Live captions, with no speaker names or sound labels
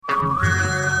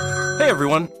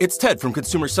everyone, it's Ted from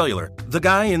Consumer Cellular, the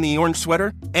guy in the orange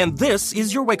sweater, and this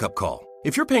is your wake-up call.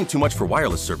 If you're paying too much for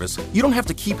wireless service, you don't have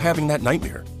to keep having that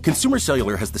nightmare. Consumer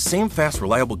Cellular has the same fast,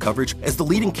 reliable coverage as the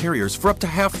leading carriers for up to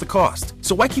half the cost.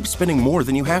 So why keep spending more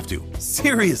than you have to?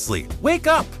 Seriously, wake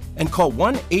up and call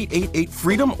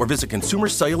 1-888-FREEDOM or visit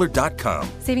consumercellular.com.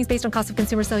 Savings based on cost of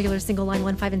Consumer Cellular's single line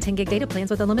 1, 5, and 10 gig data plans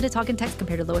with unlimited talk and text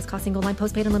compared to lowest cost single line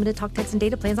postpaid unlimited talk, text, and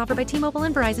data plans offered by T-Mobile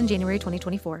and Verizon January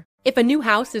 2024. If a new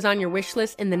house is on your wish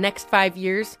list in the next 5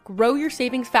 years, grow your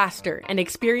savings faster and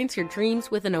experience your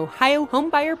dreams with an Ohio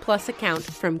Homebuyer Plus account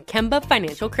from Kemba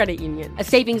Financial Credit Union. A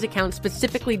savings account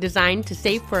specifically designed to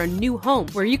save for a new home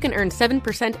where you can earn 7%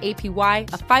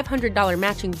 APY, a $500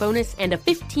 matching bonus, and a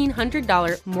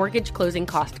 $1,500 mortgage closing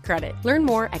cost credit. Learn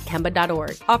more at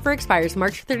Kemba.org. Offer expires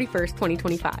March 31st,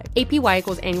 2025. APY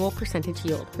equals annual percentage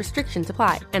yield. Restrictions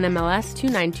apply. NMLS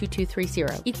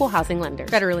 292230. Equal housing lender.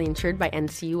 Federally insured by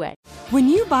NCUA. When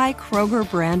you buy Kroger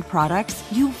brand products,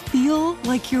 you feel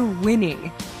like you're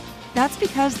winning. That's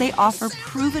because they offer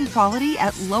proven quality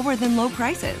at lower than low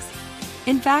prices.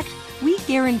 In fact, we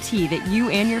guarantee that you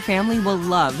and your family will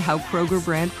love how Kroger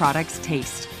brand products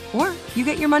taste, or you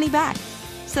get your money back.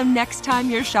 So next time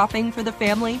you're shopping for the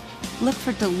family, look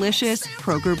for delicious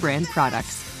Kroger brand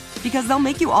products, because they'll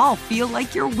make you all feel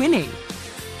like you're winning.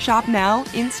 Shop now,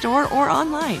 in-store, or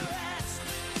online.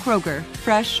 Kroger,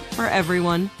 fresh for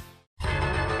everyone.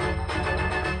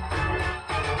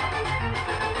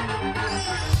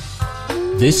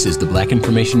 This is the Black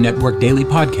Information Network Daily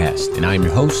Podcast, and I am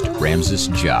your host, Ramses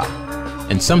Ja.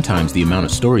 And sometimes the amount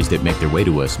of stories that make their way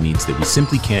to us means that we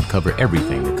simply can't cover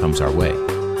everything that comes our way.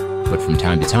 But from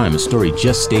time to time, a story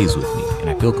just stays with me, and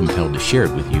I feel compelled to share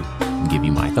it with you and give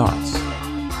you my thoughts.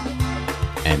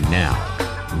 And now,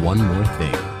 one more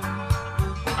thing.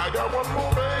 I got one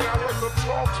more thing I'd like to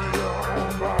talk to you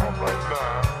about right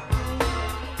now.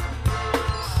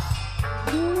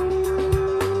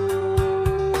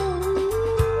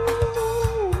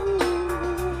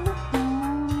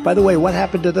 By the way, what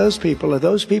happened to those people? Are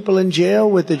those people in jail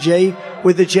with the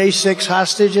J6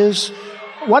 hostages?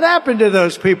 What happened to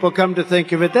those people, come to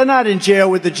think of it? They're not in jail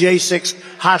with the J6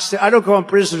 hostages. I don't call them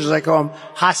prisoners, I call them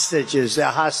hostages. They're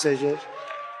hostages.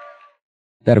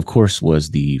 That, of course, was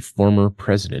the former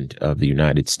president of the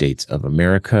United States of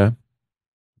America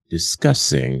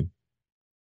discussing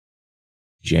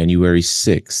January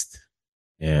 6th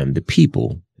and the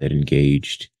people that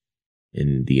engaged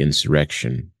in the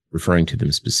insurrection, referring to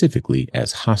them specifically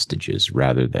as hostages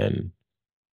rather than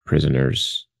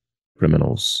prisoners,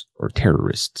 criminals, or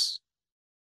terrorists,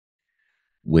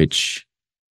 which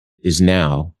is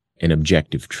now an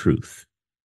objective truth,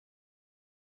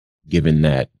 given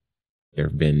that there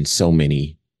have been so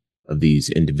many of these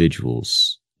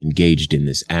individuals engaged in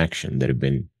this action that have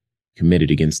been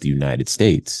committed against the United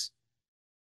States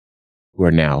who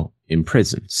are now in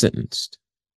prison, sentenced.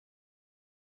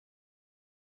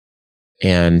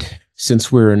 And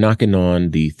since we're knocking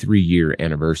on the 3-year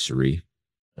anniversary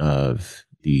of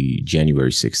the January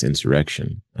 6th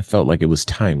insurrection, I felt like it was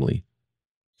timely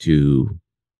to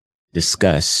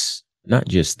discuss not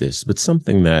just this, but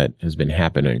something that has been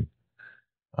happening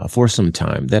for some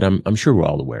time that I'm sure we're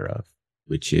all aware of,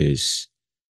 which is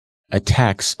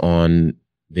attacks on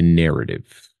the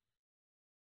narrative.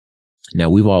 Now,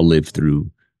 we've all lived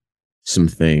through some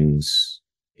things,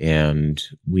 and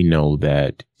we know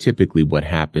that typically what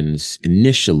happens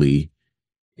initially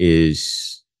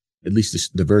is, at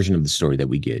least the version of the story that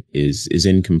we get is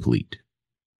incomplete.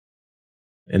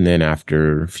 And then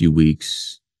after a few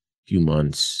weeks, few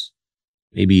months,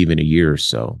 maybe even a year or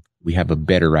so, we have a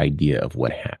better idea of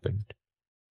what happened.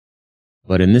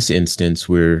 But in this instance,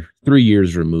 we're 3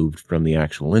 years removed from the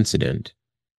actual incident,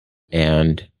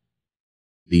 and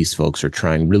these folks are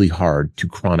trying really hard to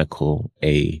chronicle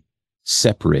a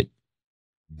separate,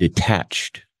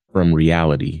 detached from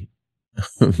reality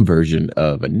version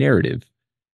of a narrative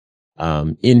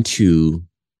into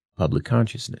public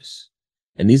consciousness.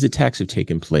 And these attacks have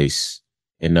taken place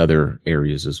in other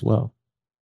areas as well.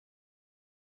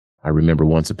 I remember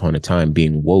once upon a time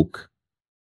being woke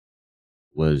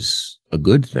was a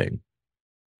good thing.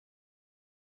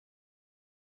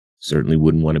 Certainly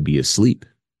wouldn't want to be asleep.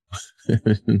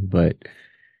 But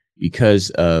because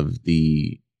of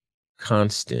the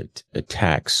constant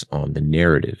attacks on the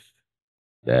narrative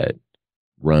that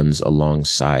runs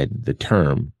alongside the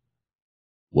term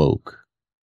woke,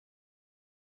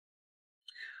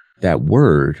 that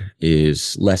word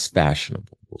is less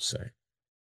fashionable, we'll say.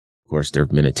 Of course, there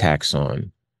have been attacks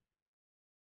on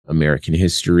American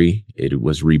history. It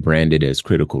was rebranded as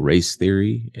critical race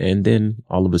theory. And then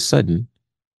all of a sudden,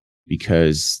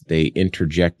 because they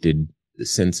interjected the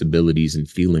sensibilities and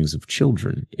feelings of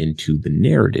children into the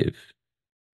narrative,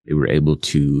 they were able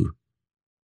to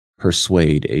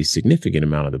persuade a significant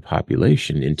amount of the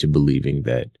population into believing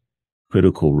that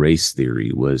critical race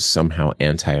theory was somehow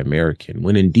anti-American,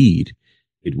 when indeed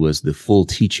it was the full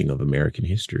teaching of American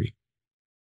history.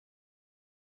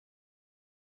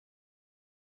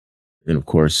 And of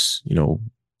course,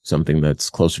 something that's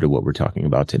closer to what we're talking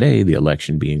about today, the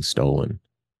election being stolen.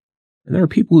 And there are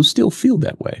people who still feel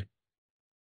that way.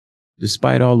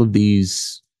 Despite all of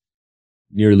these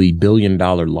nearly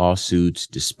billion-dollar lawsuits,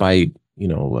 despite,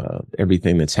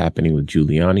 everything that's happening with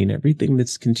Giuliani and everything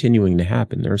that's continuing to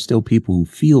happen, there are still people who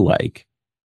feel like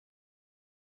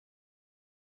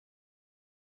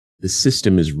the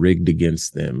system is rigged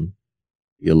against them.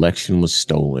 The election was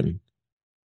stolen.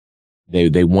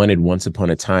 They wanted once upon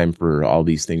a time for all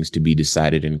these things to be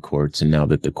decided in courts. And now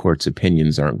that the court's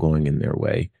opinions aren't going in their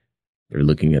way, they're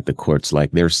looking at the courts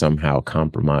like they're somehow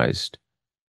compromised.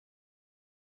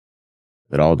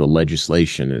 That all the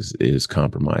legislation is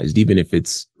compromised, even if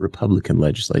it's Republican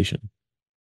legislation,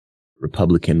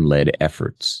 Republican-led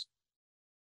efforts.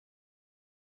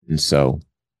 And so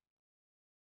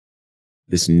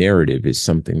this narrative is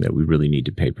something that we really need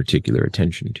to pay particular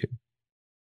attention to.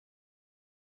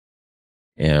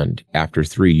 And after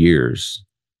 3 years,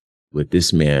 with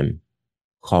this man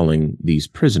calling these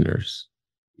prisoners,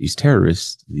 these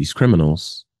terrorists, these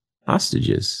criminals,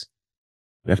 hostages,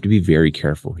 we have to be very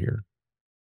careful here.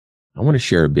 I want to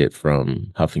share a bit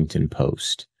from Huffington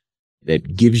Post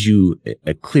that gives you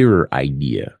a clearer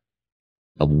idea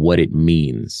of what it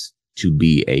means to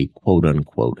be a quote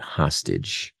unquote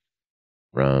hostage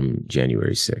from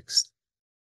January 6th.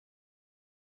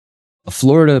 A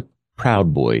Florida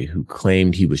Proud Boy who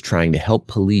claimed he was trying to help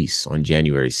police on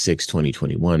January 6,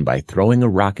 2021 by throwing a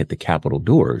rock at the Capitol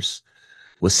doors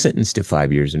was sentenced to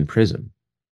 5 years in prison.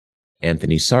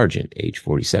 Anthony Sargent, age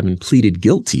 47, pleaded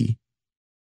guilty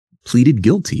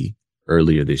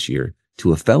earlier this year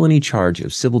to a felony charge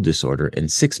of civil disorder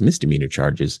and 6 misdemeanor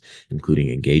charges, including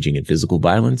engaging in physical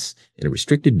violence in a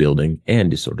restricted building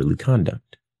and disorderly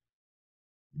conduct.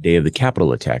 The day of the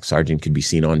Capitol attack, Sargent could be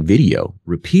seen on video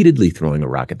repeatedly throwing a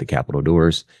rock at the Capitol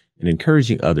doors and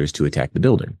encouraging others to attack the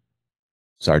building.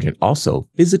 Sargent also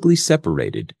physically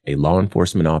separated a law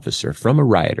enforcement officer from a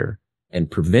rioter and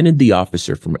prevented the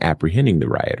officer from apprehending the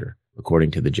rioter,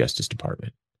 according to the Justice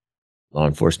Department. Law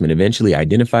enforcement eventually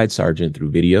identified Sargent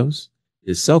through videos,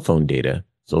 his cell phone data,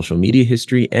 social media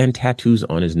history, and tattoos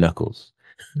on his knuckles.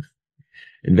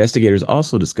 Investigators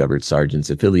also discovered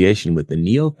Sargent's affiliation with the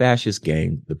neo-fascist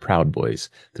gang, the Proud Boys,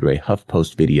 through a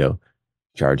HuffPost video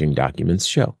charging documents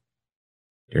show.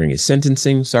 During his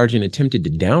sentencing, Sargent attempted to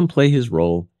downplay his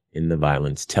role in the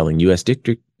violence, telling U.S.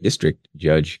 District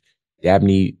Judge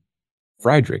Dabney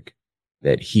Friedrich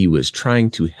that he was trying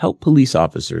to help police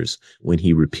officers when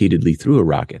he repeatedly threw a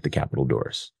rock at the Capitol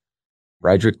doors.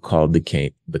 Friedrich called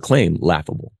the claim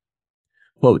laughable.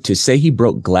 Quote, "To say he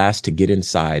broke glass to get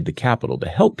inside the Capitol to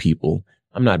help people,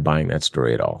 I'm not buying that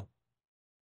story at all,"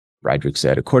 Friedrich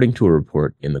said, according to a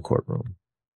report in the courtroom.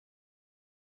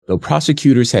 Though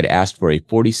prosecutors had asked for a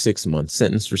 46-month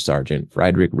sentence for Sargent,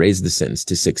 Friedrich raised the sentence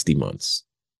to 60 months.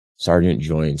 Sargent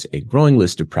joins a growing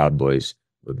list of Proud Boys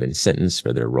who have been sentenced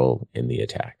for their role in the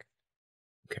attack.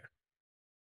 Okay.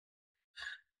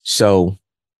 So,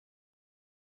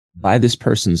 by this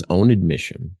person's own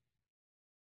admission,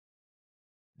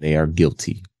 they are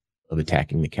guilty of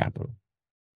attacking the Capitol.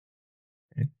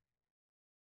 Okay.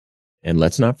 And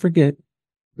let's not forget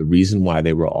the reason why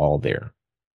they were all there.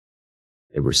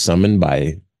 They were summoned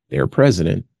by their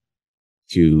president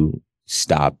to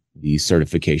stop the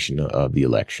certification of the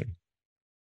election.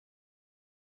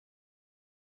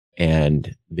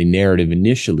 And the narrative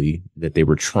initially that they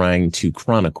were trying to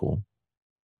chronicle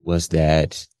was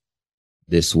that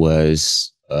this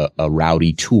was a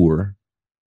rowdy tour.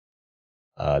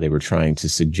 They were trying to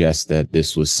suggest that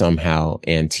this was somehow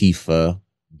Antifa,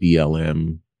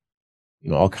 BLM,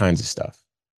 all kinds of stuff.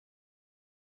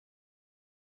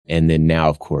 And then now,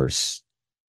 of course,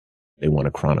 they want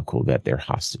to chronicle that they're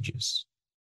hostages.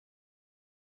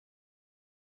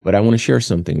 But I want to share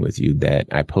something with you that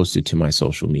I posted to my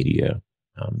social media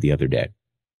the other day.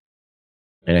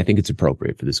 And I think it's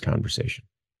appropriate for this conversation.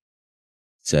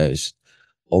 It says,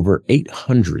 over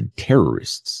 800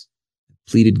 terrorists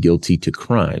pleaded guilty to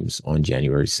crimes on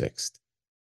January 6th.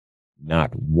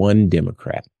 Not one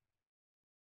Democrat,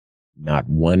 not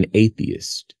one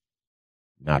atheist,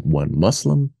 not one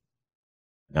Muslim,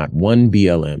 not one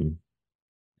BLM,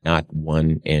 not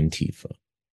one Antifa.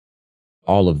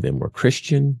 All of them were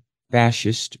Christian,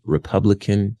 fascist,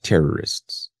 Republican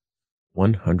terrorists.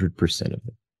 100% of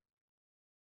them.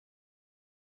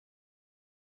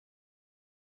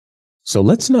 So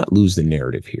let's not lose the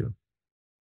narrative here.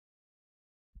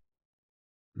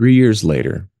 3 years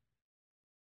later,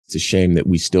 it's a shame that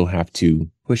we still have to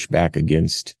push back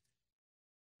against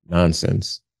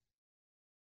nonsense.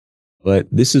 But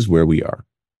this is where we are.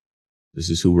 This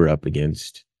is who we're up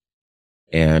against.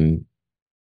 And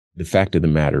the fact of the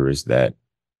matter is that,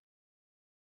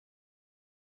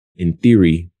 in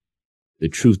theory, the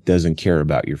truth doesn't care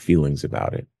about your feelings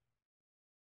about it.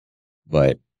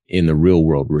 But in the real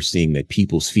world, we're seeing that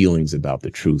people's feelings about the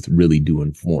truth really do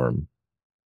inform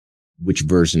which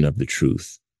version of the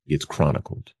truth gets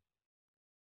chronicled.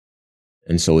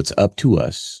 And so it's up to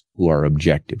us who are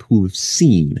objective, who have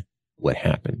seen what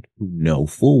happened, who know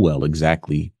full well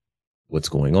exactly what's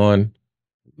going on,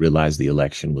 realize the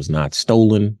election was not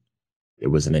stolen. There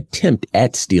was an attempt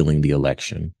at stealing the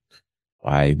election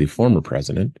by the former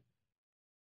president.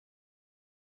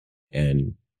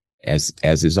 And as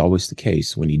is always the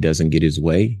case, when he doesn't get his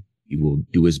way, he will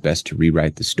do his best to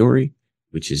rewrite the story,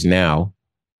 which is now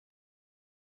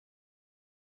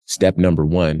step number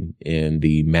 1 in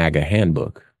the MAGA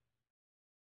handbook.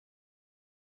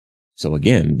 So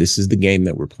again, this is the game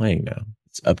that we're playing now.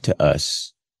 It's up to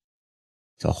us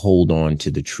to hold on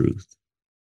to the truth.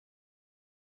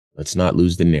 Let's not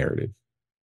lose the narrative.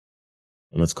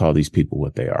 And let's call these people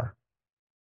what they are.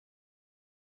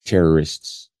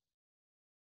 Terrorists,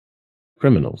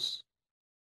 criminals,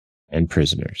 and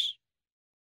prisoners.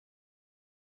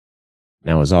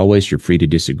 Now, as always, you're free to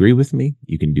disagree with me.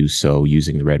 You can do so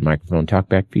using the red microphone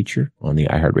talkback feature on the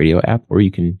iHeartRadio app, or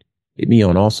you can hit me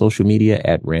on all social media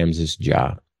at Ramses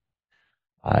Ja.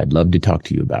 I'd love to talk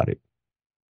to you about it.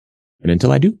 And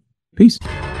until I do, peace.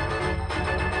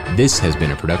 This has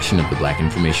been a production of the Black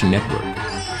Information Network.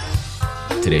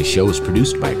 Today's show is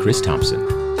produced by Chris Thompson.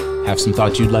 Have some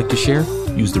thoughts you'd like to share?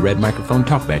 Use the red microphone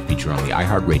talkback feature on the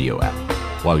iHeartRadio app.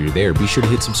 While you're there, be sure to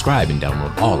hit subscribe and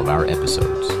download all of our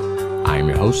episodes. I am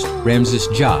your host, Ramses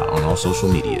Ja, on all social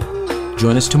media.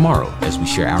 Join us tomorrow as we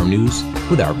share our news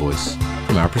with our voice,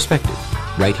 from our perspective,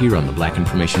 right here on the Black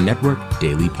Information Network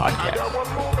Daily Podcast.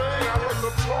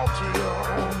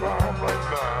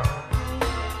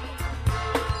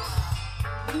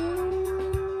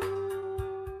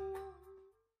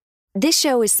 This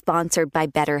show is sponsored by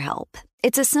BetterHelp.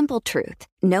 It's a simple truth.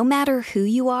 No matter who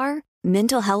you are,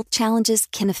 mental health challenges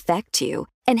can affect you,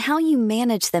 and how you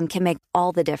manage them can make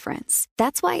all the difference.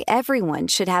 That's why everyone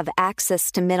should have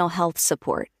access to mental health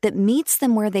support that meets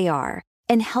them where they are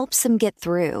and helps them get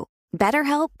through.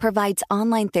 BetterHelp provides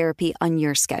online therapy on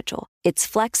your schedule. It's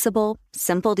flexible,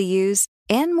 simple to use,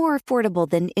 and more affordable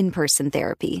than in-person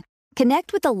therapy.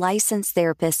 Connect with a licensed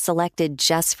therapist selected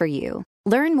just for you.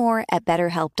 Learn more at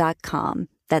BetterHelp.com.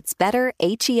 That's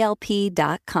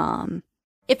BetterHelp.com.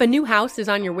 If a new house is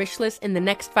on your wish list in the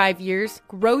next 5 years,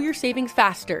 grow your savings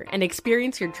faster and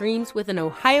experience your dreams with an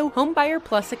Ohio Homebuyer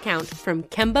Plus account from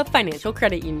Kemba Financial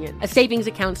Credit Union. A savings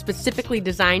account specifically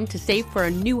designed to save for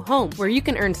a new home, where you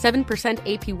can earn 7%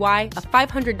 APY, a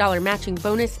 $500 matching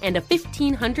bonus, and a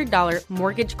 $1,500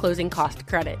 mortgage closing cost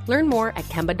credit. Learn more at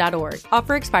Kemba.org.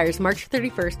 Offer expires March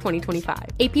 31st, 2025.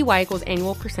 APY equals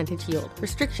annual percentage yield.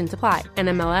 Restrictions apply.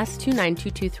 NMLS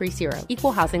 292230.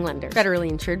 Equal housing lender. Federally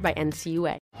insured by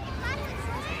NCUA.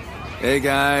 Hey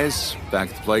guys, back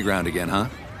at the playground again, huh?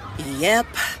 Yep.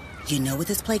 You know what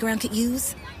this playground could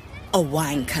use? A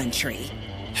wine country.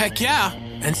 Heck yeah,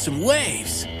 and some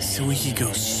waves so we could go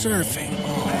surfing.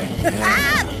 Oh,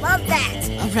 yeah. Love that.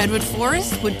 A redwood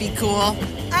forest would be cool.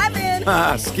 I'm in.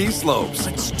 Ski slopes.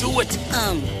 Let's do it.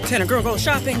 Can a girl go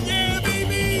shopping? Yeah,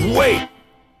 baby. Wait!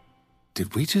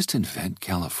 Did we just invent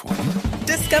California?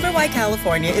 Discover why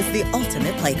California is the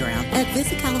ultimate playground at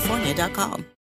visitcalifornia.com.